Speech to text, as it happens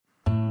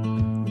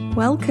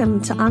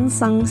Welcome to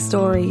Unsung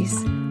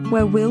Stories,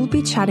 where we'll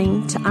be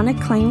chatting to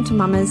unacclaimed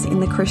mamas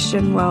in the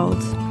Christian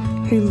world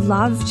who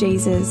love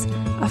Jesus,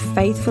 are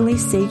faithfully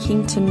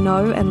seeking to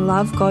know and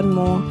love God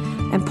more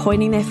and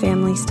pointing their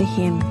families to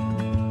Him.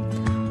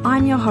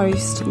 I'm your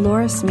host,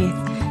 Laura Smith,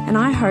 and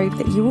I hope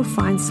that you will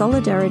find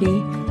solidarity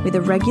with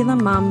a regular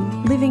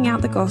mum living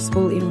out the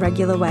gospel in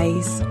regular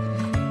ways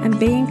and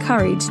be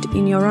encouraged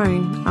in your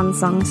own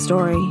unsung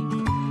story.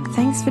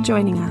 Thanks for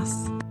joining us.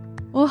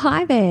 Well,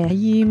 hi there.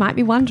 You might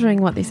be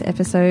wondering what this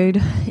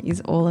episode is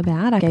all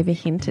about. I gave a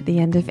hint at the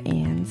end of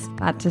Anne's,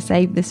 but to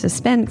save the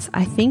suspense,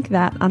 I think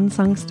that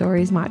Unsung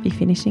Stories might be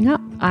finishing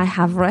up. I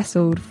have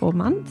wrestled for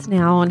months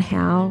now on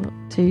how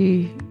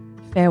to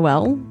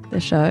farewell the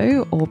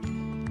show, or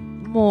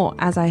more,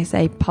 as I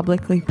say,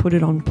 publicly put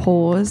it on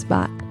pause,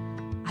 but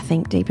I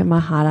think deep in my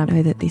heart I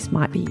know that this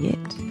might be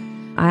it.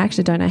 I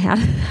actually don't know how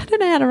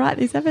to write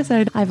this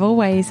episode. I've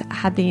always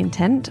had the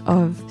intent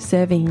of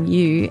serving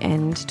you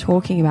and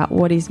talking about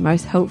what is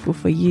most helpful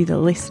for you, the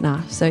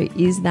listener. So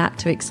is that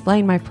to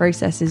explain my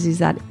processes? Is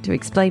that to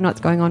explain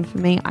what's going on for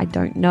me? I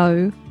don't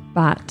know.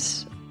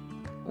 But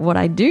what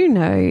I do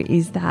know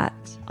is that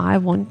I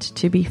want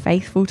to be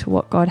faithful to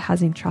what God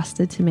has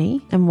entrusted to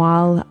me. And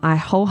while I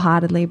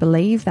wholeheartedly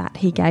believe that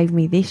He gave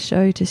me this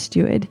show to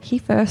steward, He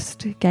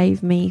first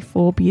gave me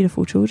 4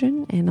 beautiful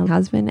children and a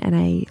husband and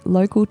a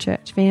local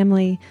church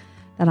family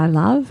that I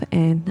love,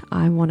 and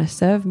I want to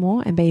serve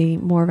more and be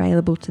more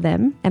available to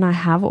them. And I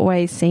have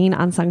always seen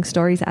Unsung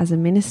Stories as a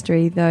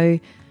ministry, though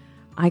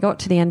I got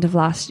to the end of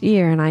last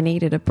year and I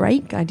needed a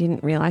break. I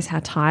didn't realize how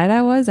tired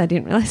I was. I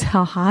didn't realize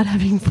how hard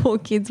having 4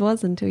 kids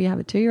was until you have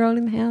a 2-year-old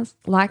in the house.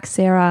 Like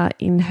Sarah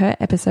in her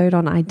episode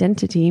on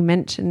identity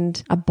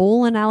mentioned a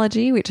ball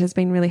analogy, which has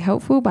been really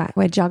helpful, but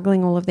we're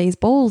juggling all of these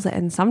balls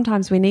and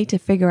sometimes we need to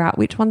figure out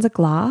which ones are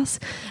glass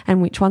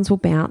and which ones will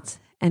bounce,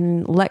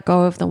 and let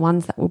go of the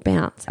ones that will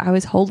bounce. I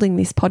was holding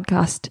this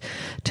podcast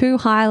too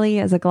highly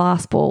as a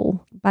glass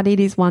ball, but it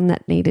is one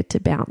that needed to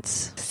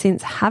bounce.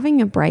 Since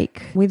having a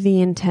break with the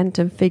intent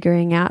of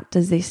figuring out,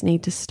 does this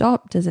need to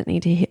stop? Does it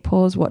need to hit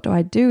pause? What do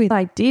I do?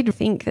 I did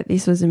think that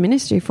this was a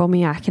ministry for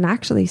me. I can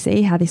actually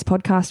see how this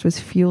podcast was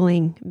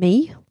fueling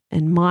me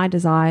and my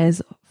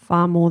desires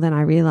far more than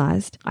I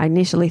realized. I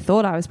initially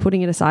thought I was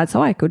putting it aside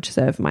so I could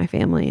serve my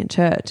family in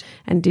church,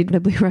 and did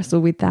really wrestle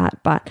with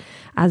that. But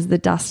as the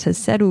dust has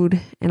settled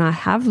and I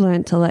have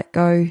learned to let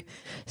go,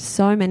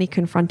 so many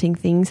confronting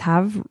things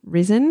have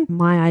risen.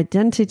 My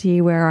identity,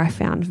 where I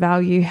found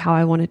value, how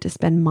I wanted to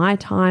spend my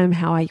time,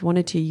 how I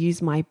wanted to use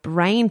my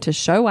brain to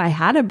show I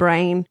had a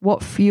brain,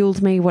 what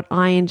fueled me, what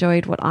I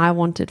enjoyed, what I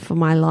wanted for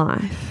my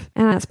life.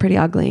 And that's pretty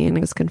ugly, and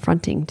it was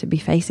confronting to be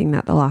facing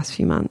that the last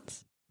few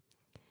months.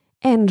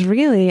 And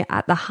really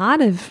at the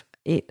heart of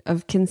it,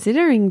 of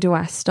considering, do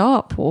I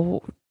stop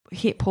or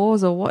hit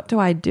pause or what do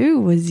I do,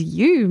 was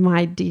you,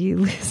 my dear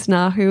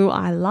listener, who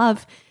I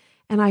love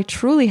and I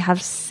truly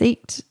have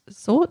sought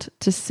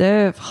to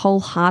serve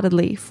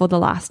wholeheartedly for the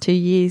last 2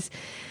 years.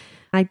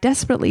 I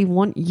desperately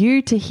want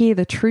you to hear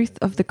the truth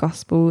of the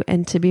gospel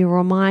and to be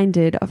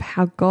reminded of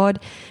how God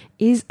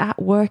is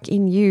at work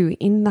in you,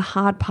 in the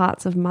hard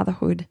parts of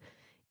motherhood,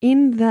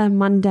 in the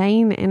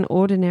mundane and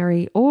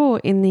ordinary, or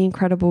in the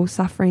incredible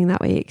suffering that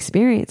we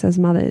experience as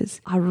mothers.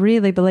 I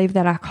really believe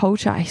that our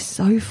culture is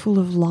so full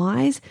of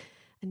lies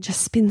and just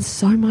spins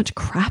so much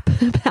crap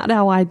about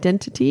our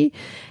identity,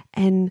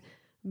 and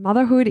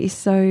motherhood is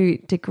so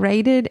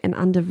degraded and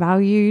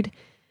undervalued.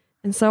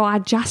 And so I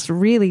just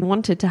really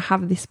wanted to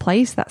have this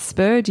place that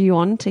spurred you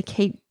on to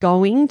keep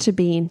going, to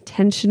be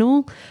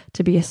intentional,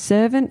 to be a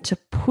servant, to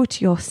put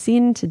your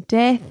sin to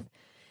death,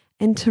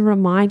 and to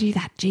remind you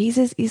that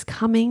Jesus is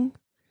coming,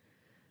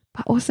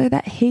 but also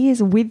that He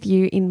is with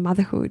you in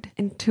motherhood,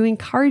 and to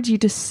encourage you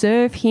to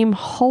serve Him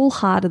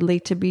wholeheartedly,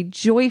 to be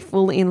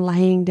joyful in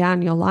laying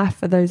down your life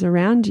for those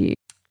around you.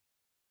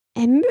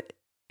 And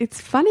it's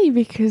funny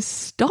because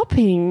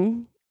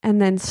stopping and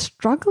then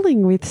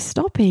struggling with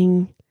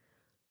stopping,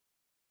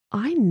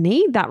 I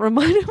need that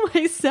reminder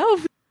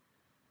myself,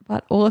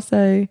 but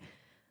also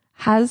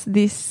has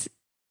this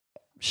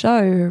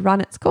show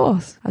run its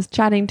course. I was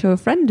chatting to a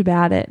friend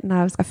about it and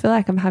I feel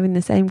like I'm having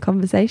the same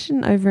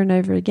conversation over and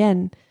over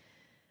again.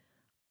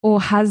 Or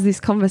has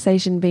this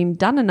conversation been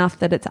done enough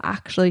that it's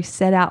actually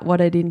set out what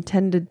it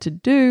intended to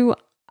do?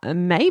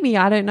 Maybe,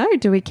 I don't know.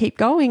 Do we keep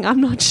going? I'm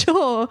not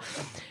sure.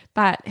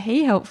 But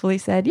he helpfully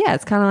said, yeah,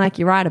 it's kind of like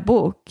you write a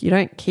book. You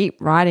don't keep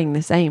writing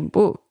the same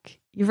book.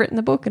 You've written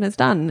the book and it's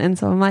done. And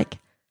so I'm like,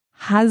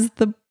 has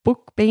the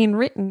book been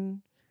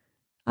written?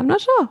 I'm not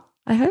sure.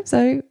 I hope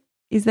so.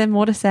 Is there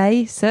more to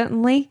say?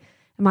 Certainly.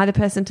 Am I the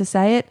person to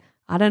say it?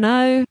 I don't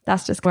know.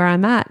 That's just where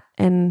I'm at.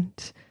 And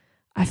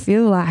I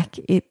feel like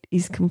it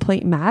is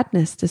complete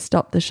madness to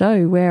stop the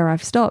show where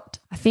I've stopped.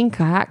 I think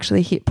I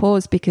actually hit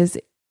pause because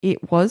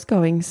it was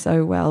going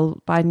so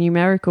well. By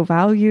numerical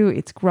value,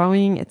 it's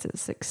growing, it's a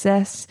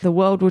success. The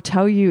world will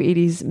tell you it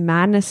is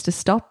madness to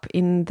stop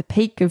in the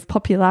peak of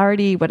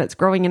popularity when it's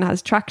growing and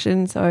has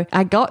traction. So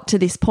I got to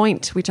this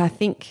point, which I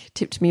think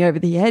tipped me over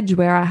the edge,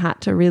 where I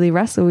had to really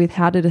wrestle with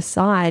how to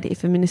decide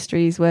if a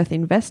ministry is worth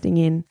investing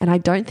in. And I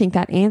don't think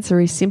that answer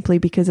is simply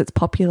because it's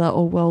popular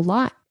or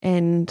well-liked.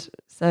 And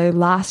so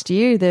last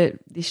year,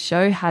 this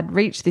show had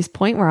reached this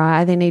point where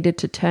I either needed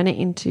to turn it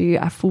into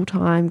a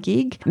full-time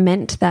gig. It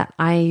meant that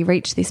I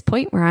reached this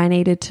point where I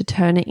needed to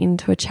turn it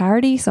into a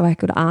charity so I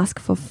could ask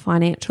for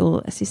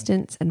financial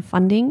assistance and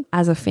funding.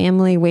 As a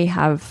family, we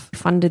have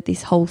funded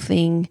this whole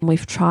thing.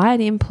 We've tried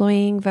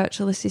employing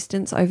virtual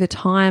assistants over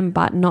time,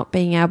 but not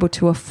being able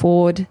to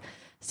afford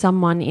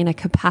someone in a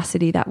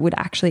capacity that would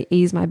actually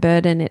ease my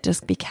burden. It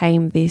just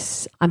became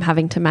this, I'm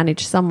having to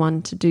manage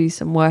someone to do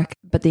some work,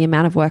 but the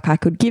amount of work I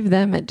could give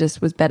them, it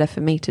just was better for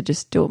me to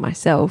just do it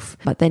myself.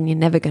 But then you're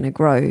never going to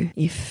grow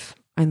if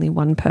only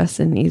one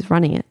person is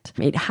running it.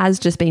 It has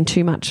just been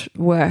too much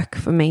work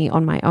for me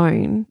on my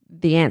own.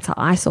 The answer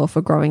I saw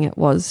for growing it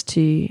was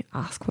to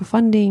ask for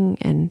funding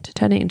and to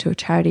turn it into a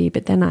charity,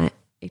 but then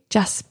it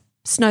just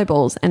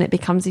snowballs and it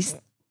becomes this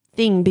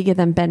thing bigger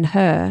than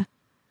Ben-Hur.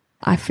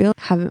 I feel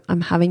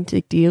I'm having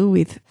to deal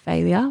with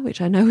failure,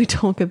 which I know we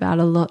talk about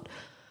a lot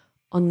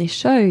on this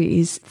show,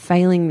 is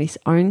failing this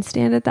own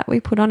standard that we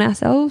put on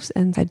ourselves.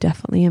 And I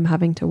definitely am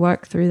having to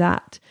work through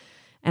that.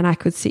 And I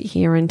could sit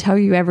here and tell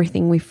you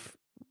everything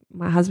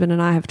my husband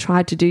and I have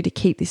tried to do to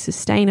keep this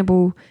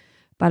sustainable,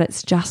 but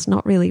it's just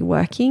not really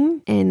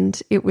working.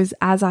 And it was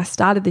as I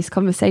started this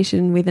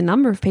conversation with a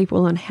number of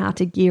people on how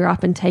to gear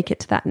up and take it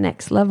to that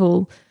next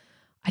level,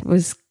 I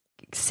was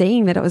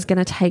seeing that it was going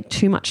to take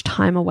too much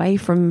time away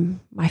from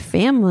my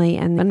family,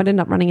 and I'd end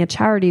up running a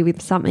charity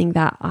with something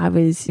that I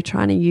was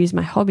trying to use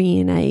my hobby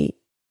in a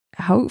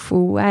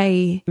helpful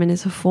way. And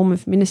as a form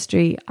of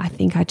ministry, I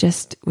think I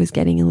just was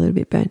getting a little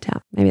bit burnt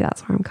out. Maybe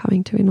that's where I'm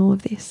coming to in all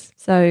of this.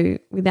 So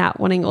without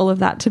wanting all of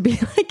that to be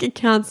like a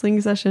counseling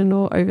session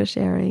or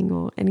oversharing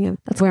or any of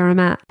that's where I'm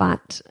at.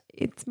 But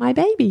it's my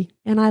baby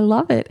and I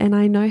love it, and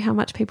I know how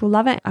much people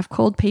love it. I've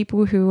called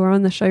people who were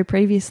on the show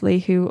previously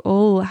who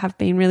all have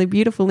been really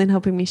beautiful in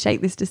helping me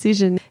shape this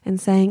decision and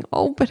saying,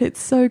 oh, but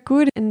it's so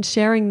good, and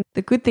sharing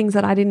the good things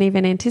that I didn't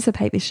even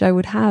anticipate this show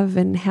would have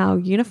and how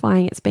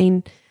unifying it's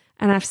been.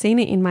 And I've seen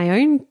it in my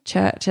own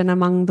church and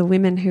among the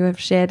women who have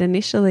shared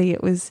initially.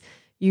 It was,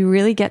 you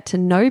really get to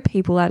know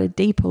people at a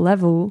deeper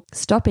level,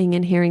 stopping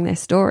and hearing their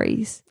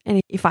stories.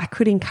 And if I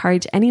could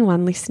encourage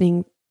anyone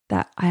listening,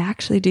 that I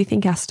actually do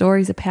think our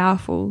stories are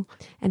powerful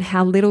and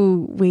how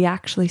little we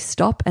actually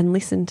stop and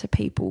listen to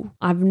people.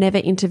 I've never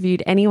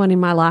interviewed anyone in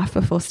my life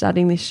before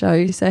starting this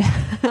show. So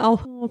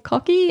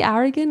cocky,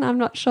 arrogant, I'm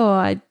not sure.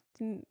 I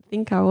didn't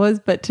think I was,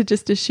 but to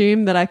just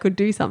assume that I could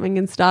do something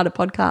and start a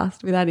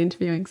podcast without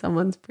interviewing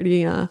someone's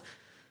pretty, I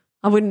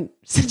wouldn't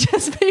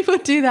suggest people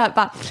do that,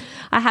 but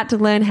I had to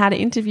learn how to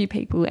interview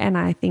people. And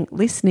I think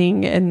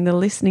listening and the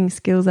listening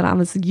skills that I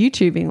was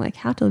YouTubing, like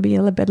how to be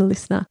a better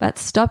listener, but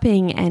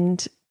stopping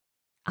and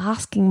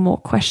asking more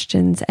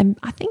questions, and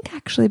I think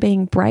actually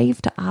being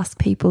brave to ask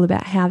people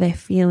about how they're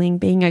feeling,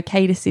 being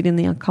okay to sit in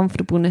the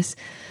uncomfortableness,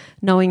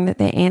 knowing that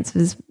their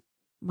answers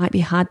might be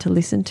hard to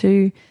listen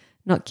to,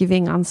 not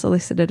giving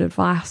unsolicited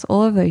advice,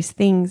 all of those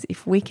things.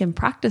 If we can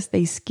practice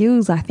these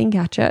skills, I think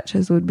our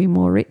churches would be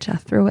more richer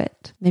through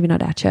it. Maybe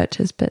not our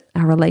churches, but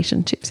our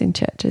relationships in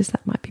churches,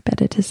 that might be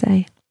better to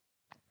say.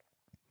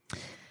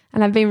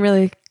 And I've been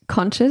really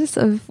conscious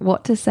of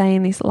what to say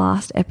in this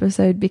last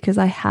episode because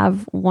I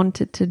have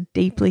wanted to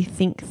deeply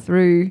think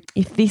through,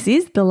 if this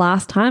is the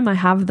last time I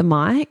have the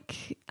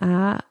mic,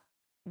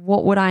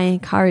 what would I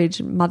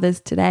encourage mothers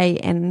today?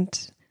 And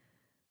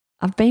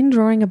I've been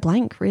drawing a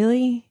blank,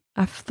 really.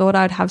 I've thought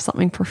I'd have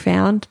something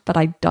profound, but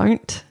I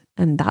don't,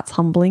 and that's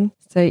humbling.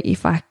 So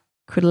if I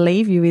could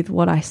leave you with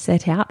what I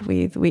set out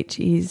with, which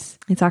is,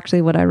 it's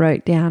actually what I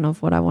wrote down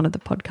of what I wanted the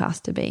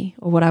podcast to be,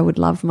 or what I would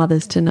love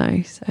mothers to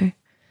know. So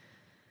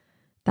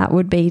that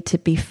would be to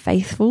be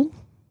faithful,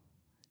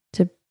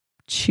 to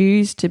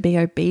choose to be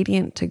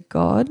obedient to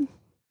God,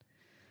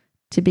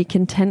 to be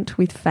content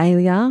with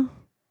failure,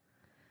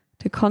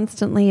 to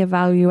constantly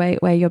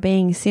evaluate where you're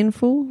being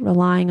sinful,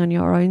 relying on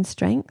your own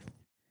strength,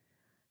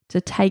 to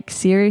take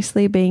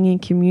seriously being in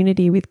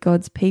community with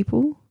God's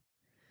people,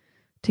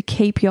 to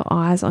keep your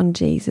eyes on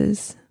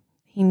Jesus.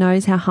 He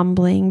knows how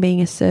humbling being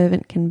a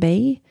servant can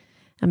be,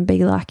 and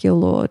be like your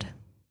Lord.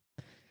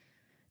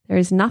 There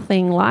is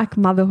nothing like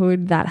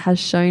motherhood that has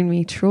shown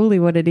me truly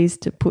what it is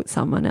to put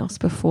someone else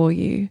before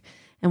you.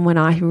 And when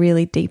I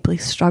really deeply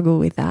struggle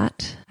with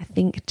that, I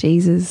think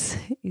Jesus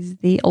is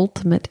the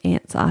ultimate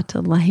answer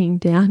to laying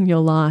down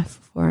your life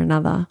for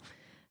another.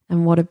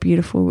 And what a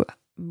beautiful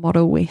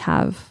model we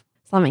have.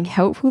 Something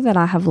helpful that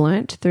I have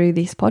learnt through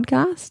this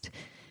podcast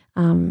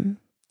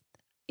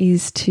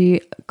is to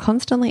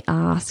constantly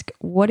ask,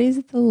 what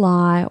is the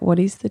lie? What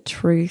is the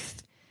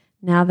truth?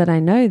 Now that I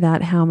know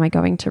that, how am I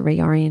going to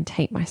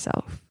reorientate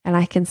myself? And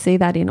I can see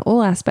that in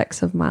all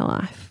aspects of my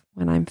life.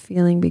 when I'm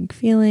feeling big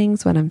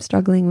feelings, when I'm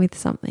struggling with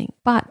something.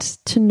 But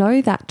to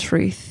know that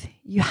truth,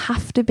 you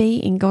have to be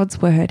in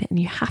God's word and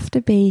you have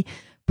to be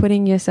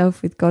putting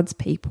yourself with God's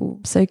people.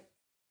 So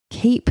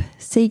keep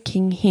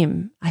seeking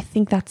Him. I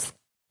think that's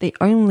the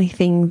only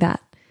thing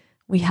that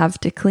we have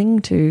to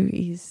cling to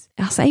is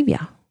our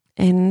Savior.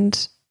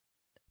 And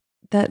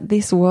that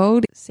this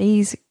world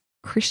sees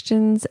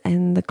Christians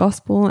and the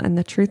gospel and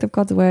the truth of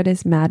God's word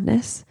as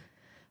madness,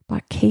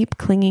 but keep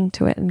clinging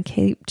to it and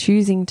keep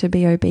choosing to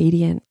be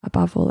obedient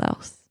above all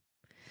else.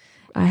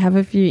 I have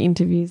a few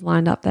interviews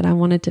lined up that I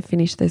wanted to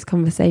finish those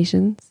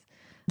conversations.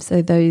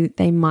 So though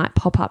they might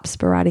pop up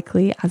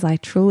sporadically as I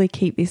truly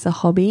keep this a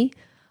hobby,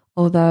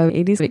 although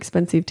it is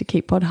expensive to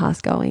keep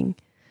podcasts going.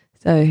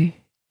 So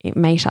it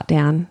may shut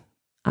down.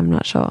 I'm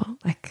not sure.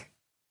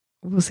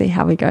 We'll see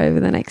how we go over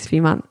the next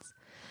few months.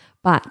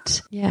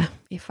 But yeah,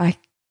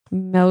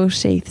 Mel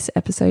Sheath's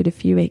episode a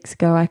few weeks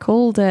ago, I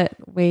called it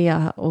We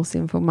Are All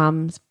Sinful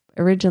Mums.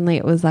 Originally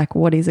it was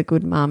what is a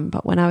good mum?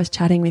 But when I was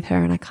chatting with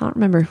her, and I can't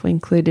remember if we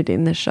included it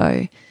in the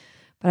show,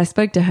 but I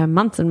spoke to her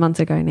months and months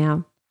ago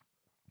now.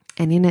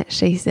 And in it,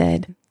 she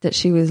said that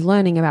she was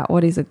learning about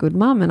what is a good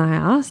mum. And I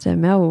asked her,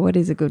 Mel, what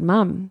is a good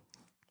mum?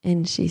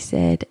 And she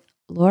said,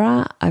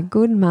 Laura, a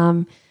good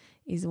mum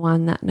is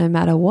one that no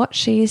matter what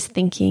she is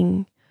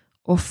thinking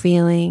or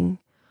feeling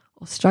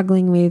or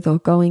struggling with or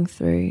going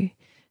through,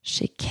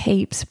 she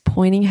keeps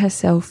pointing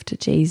herself to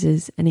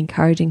Jesus and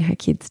encouraging her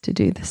kids to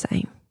do the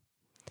same.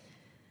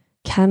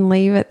 Can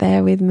leave it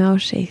there with Mel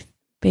Sheath.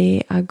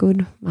 Be a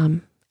good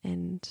mum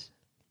and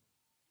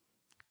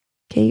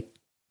keep,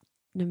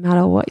 no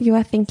matter what you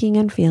are thinking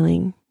and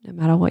feeling, no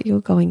matter what you're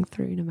going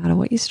through, no matter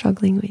what you're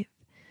struggling with,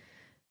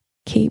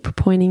 keep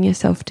pointing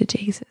yourself to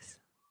Jesus.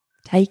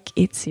 Take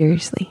it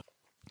seriously.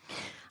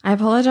 I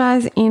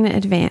apologize in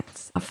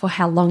advance for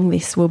how long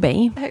this will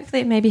be.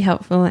 Hopefully it may be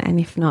helpful, and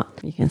if not,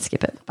 you can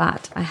skip it.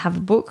 But I have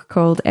a book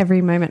called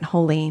Every Moment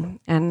Holy,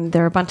 and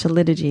there are a bunch of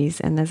liturgies,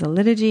 and there's a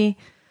liturgy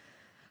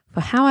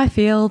for how I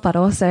feel, but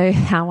also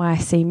how I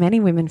see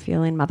many women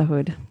feel in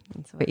motherhood.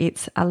 And so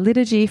it's a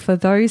liturgy for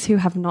those who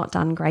have not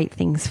done great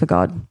things for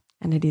God,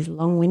 and it is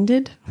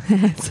long-winded,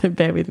 so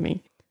bear with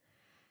me.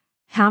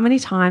 How many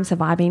times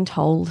have I been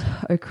told,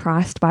 O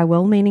Christ, by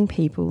well-meaning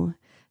people,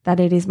 that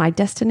it is my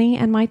destiny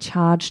and my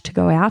charge to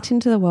go out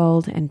into the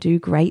world and do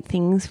great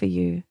things for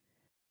you?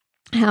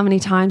 How many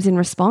times in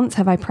response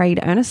have I prayed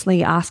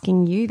earnestly,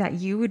 asking you that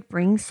you would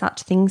bring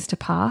such things to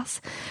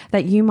pass,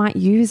 that you might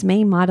use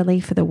me mightily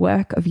for the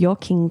work of your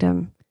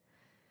kingdom?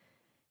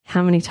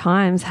 How many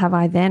times have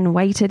I then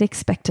waited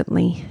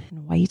expectantly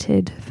and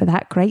waited for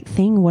that great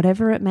thing,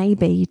 whatever it may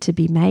be, to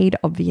be made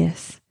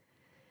obvious?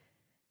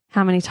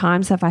 How many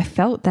times have I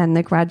felt then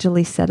the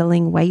gradually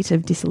settling weight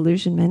of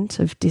disillusionment,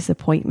 of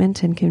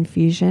disappointment and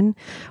confusion,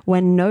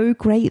 when no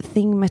great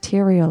thing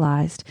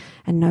materialized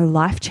and no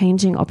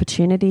life-changing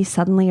opportunity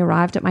suddenly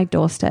arrived at my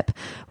doorstep,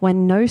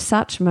 when no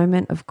such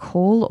moment of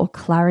call or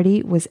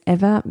clarity was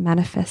ever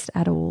manifest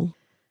at all?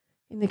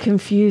 In the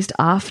confused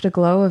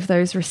afterglow of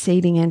those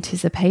receding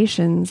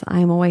anticipations, I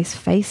am always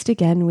faced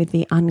again with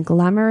the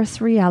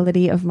unglamorous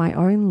reality of my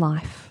own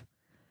life,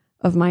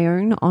 of my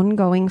own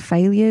ongoing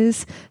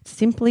failures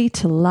simply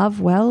to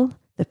love well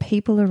the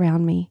people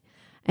around me,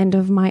 and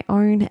of my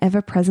own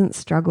ever-present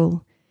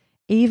struggle,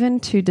 even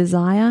to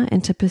desire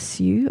and to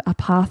pursue a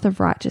path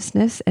of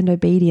righteousness and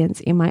obedience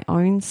in my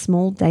own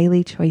small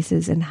daily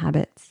choices and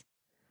habits.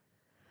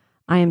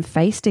 I am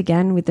faced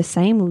again with the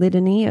same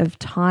litany of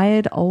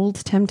tired old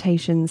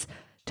temptations,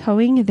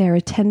 towing their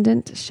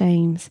attendant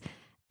shames,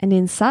 and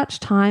in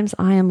such times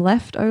I am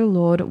left, O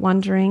Lord,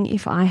 wondering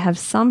if I have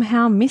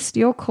somehow missed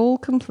your call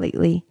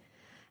completely,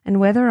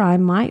 and whether I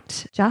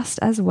might just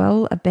as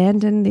well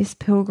abandon this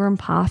pilgrim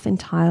path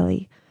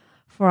entirely,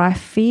 for I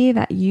fear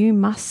that you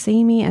must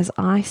see me as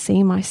I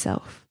see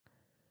myself,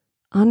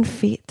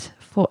 unfit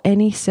for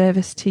any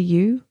service to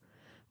you,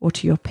 or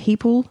to your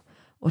people,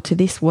 or to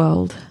this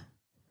world.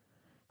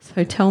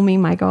 So tell me,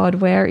 my God,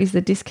 where is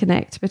the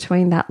disconnect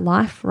between that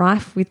life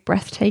rife with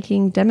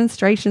breathtaking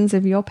demonstrations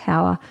of your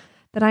power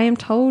that I am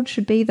told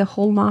should be the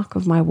hallmark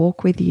of my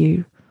walk with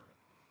you?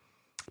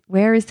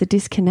 Where is the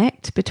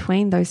disconnect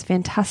between those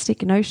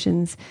fantastic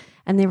notions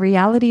and the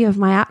reality of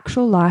my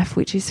actual life,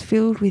 which is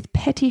filled with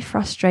petty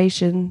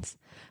frustrations,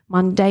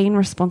 mundane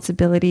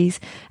responsibilities,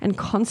 and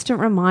constant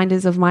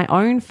reminders of my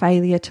own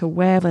failure to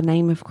wear the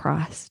name of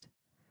Christ?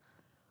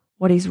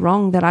 What is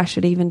wrong that I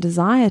should even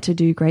desire to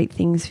do great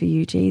things for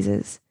you,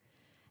 Jesus?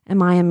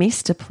 Am I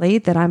amiss to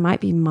plead that I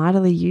might be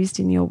mightily used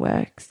in your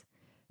works?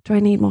 Do I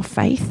need more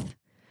faith?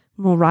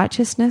 More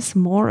righteousness,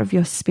 more of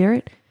your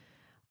Spirit?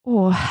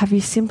 Or have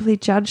you simply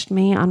judged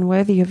me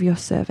unworthy of your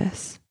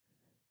service?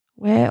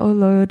 Where, O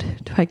Lord,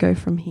 do I go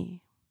from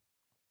here?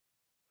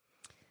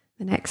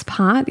 The next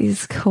part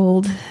is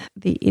called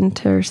the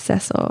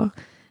intercessor,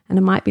 and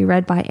it might be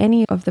read by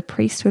any of the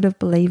priesthood of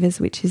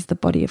believers, which is the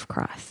body of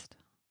Christ.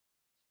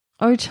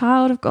 O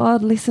child of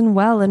God, listen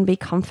well and be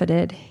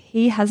comforted.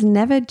 He has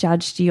never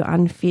judged you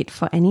unfit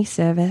for any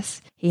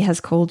service he has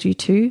called you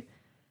to.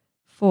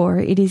 For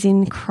it is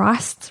in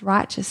Christ's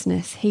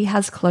righteousness he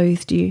has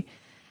clothed you,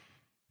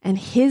 and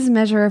his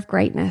measure of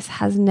greatness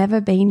has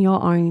never been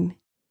your own.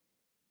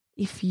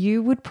 If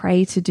you would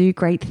pray to do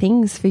great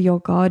things for your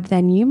God,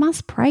 then you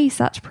must pray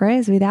such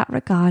prayers without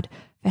regard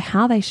for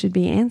how they should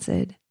be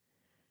answered.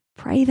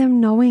 Pray them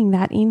knowing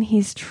that in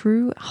his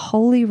true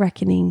holy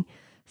reckoning,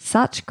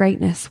 such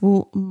greatness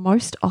will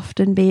most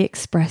often be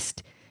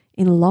expressed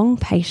in long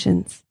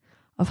patience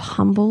of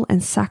humble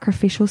and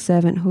sacrificial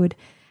servanthood,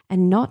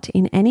 and not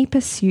in any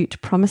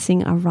pursuit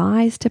promising a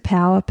rise to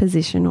power,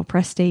 position, or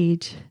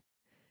prestige.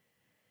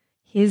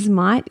 His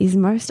might is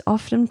most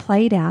often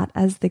played out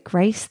as the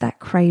grace that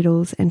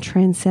cradles and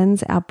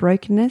transcends our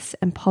brokenness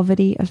and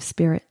poverty of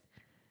spirit.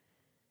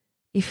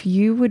 If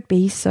you would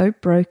be so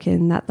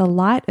broken that the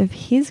light of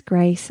his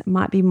grace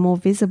might be more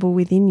visible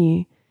within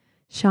you,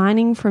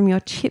 shining from your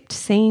chipped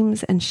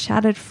seams and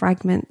shattered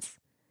fragments,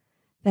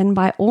 then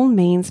by all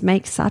means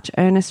make such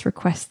earnest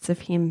requests of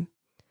him.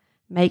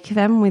 Make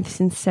them with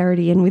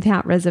sincerity and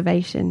without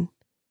reservation.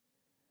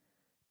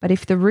 But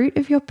if the root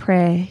of your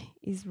prayer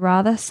is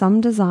rather some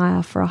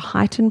desire for a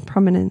heightened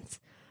prominence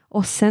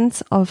or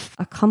sense of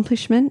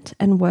accomplishment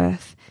and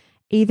worth,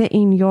 either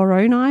in your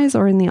own eyes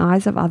or in the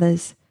eyes of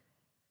others,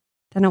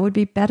 then it would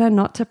be better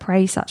not to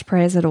pray such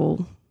prayers at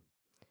all.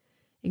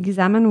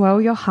 Examine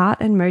well your heart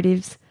and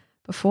motives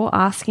before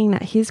asking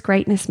that his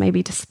greatness may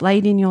be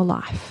displayed in your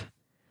life.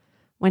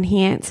 When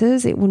he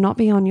answers, it will not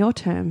be on your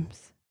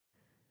terms.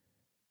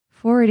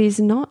 For it is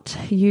not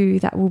you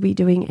that will be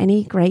doing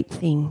any great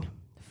thing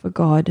for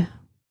God,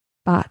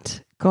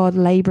 but God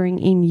laboring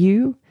in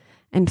you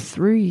and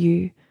through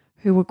you,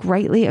 who will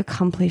greatly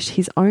accomplish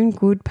his own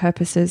good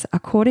purposes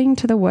according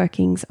to the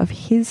workings of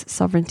his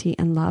sovereignty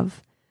and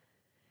love.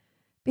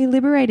 Be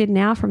liberated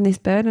now from this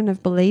burden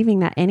of believing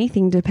that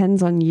anything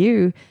depends on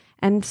you,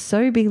 and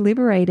so be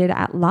liberated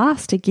at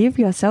last to give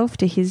yourself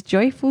to his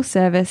joyful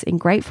service in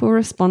grateful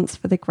response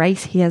for the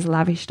grace he has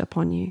lavished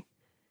upon you.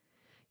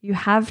 You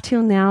have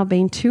till now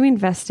been too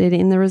invested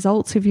in the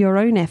results of your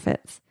own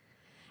efforts,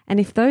 and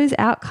if those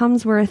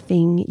outcomes were a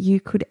thing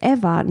you could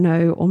ever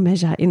know or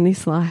measure in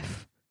this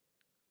life.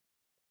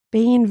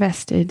 Be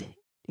invested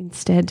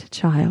instead,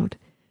 child,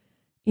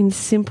 in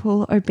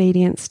simple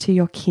obedience to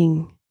your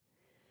King,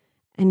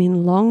 and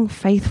in long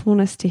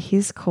faithfulness to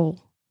his call,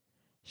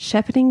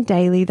 shepherding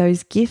daily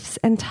those gifts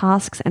and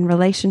tasks and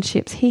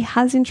relationships he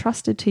has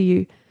entrusted to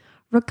you,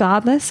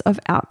 regardless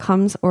of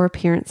outcomes or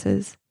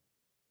appearances.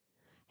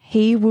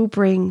 He will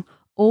bring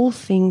all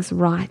things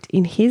right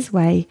in his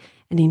way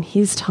and in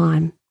his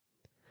time.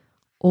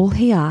 All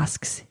he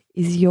asks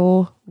is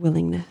your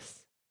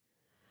willingness.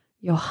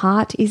 Your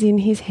heart is in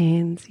his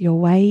hands. Your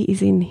way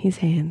is in his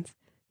hands.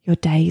 Your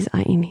days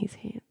are in his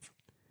hands.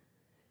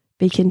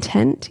 Be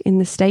content in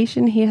the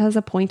station he has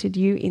appointed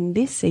you in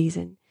this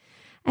season,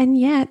 and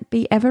yet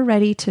be ever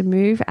ready to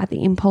move at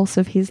the impulse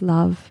of his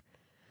love.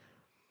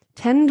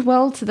 Tend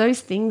well to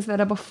those things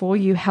that are before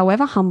you,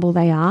 however humble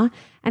they are,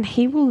 and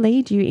he will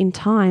lead you in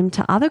time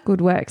to other good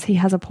works he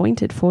has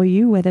appointed for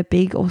you, whether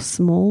big or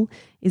small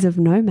is of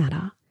no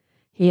matter.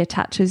 He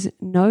attaches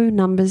no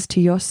numbers to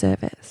your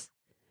service.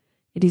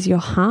 It is your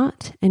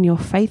heart and your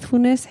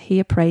faithfulness he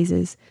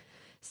appraises.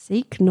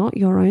 Seek not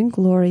your own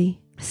glory.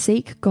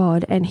 Seek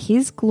God, and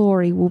his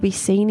glory will be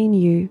seen in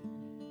you,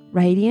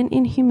 radiant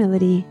in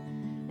humility,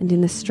 and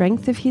in the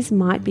strength of his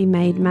might be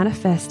made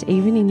manifest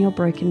even in your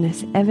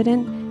brokenness,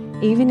 evident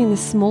even in the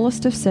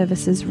smallest of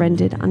services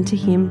rendered unto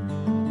him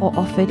or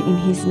offered in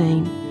his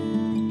name,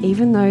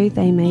 even though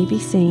they may be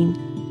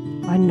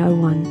seen by no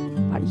one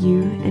but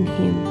you and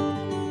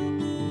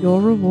him. Your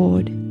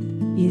reward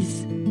is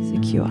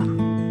secure.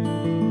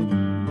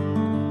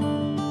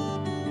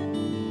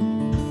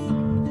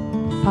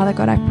 Father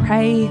God, I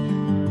pray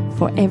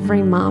for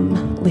every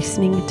mum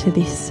listening to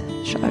this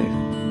show.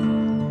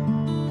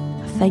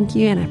 I thank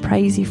you and I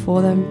praise you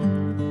for them.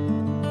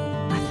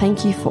 I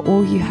thank you for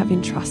all you have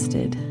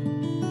entrusted.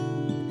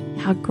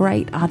 How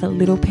great are the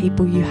little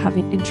people you have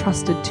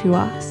entrusted to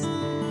us.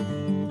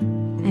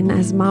 And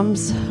as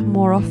mums,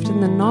 more often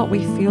than not, we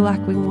feel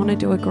like we want to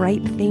do a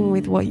great thing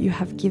with what you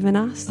have given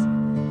us,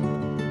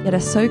 yet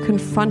are so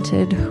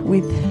confronted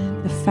with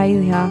the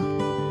failure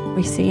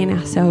we see in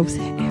ourselves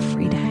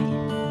every day.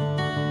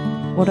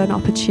 What an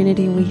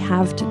opportunity we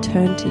have to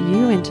turn to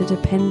you and to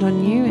depend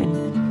on you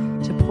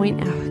and to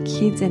point our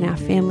kids and our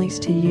families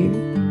to you.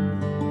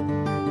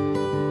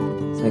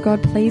 So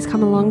God, please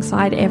come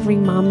alongside every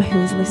mum who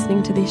is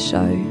listening to this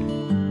show.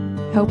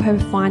 Help her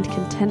find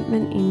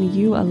contentment in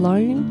you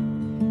alone,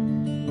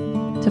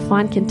 to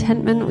find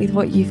contentment with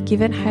what you've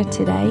given her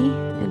today,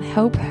 and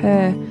help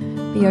her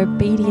be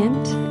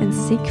obedient and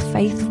seek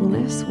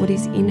faithfulness, what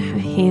is in her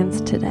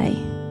hands today.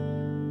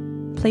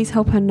 Please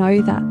help her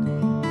know that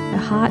her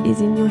heart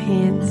is in your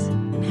hands,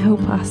 and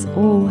help us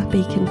all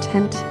be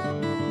content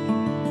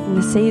in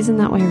the season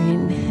that we're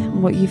in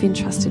and what you've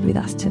entrusted with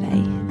us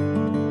today.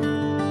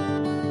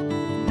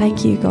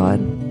 Thank you, God.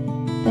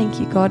 Thank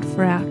you, God,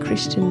 for our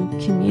Christian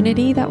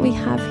community that we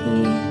have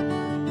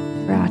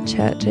here, for our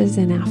churches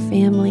and our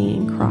family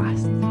in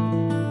Christ.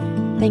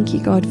 Thank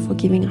you, God, for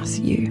giving us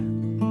you.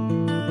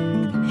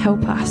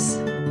 Help us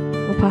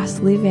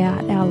live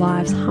out our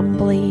lives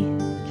humbly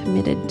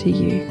committed to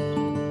you.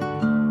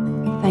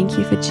 Thank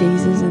you for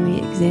Jesus and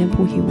the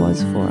example he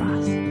was for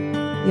us,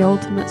 the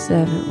ultimate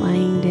servant,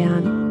 laying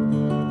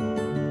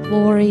down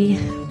glory,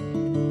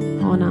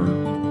 honour,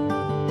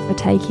 for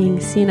taking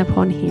sin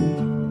upon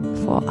him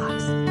for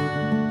us.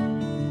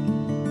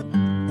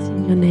 It's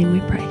in your name we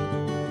pray.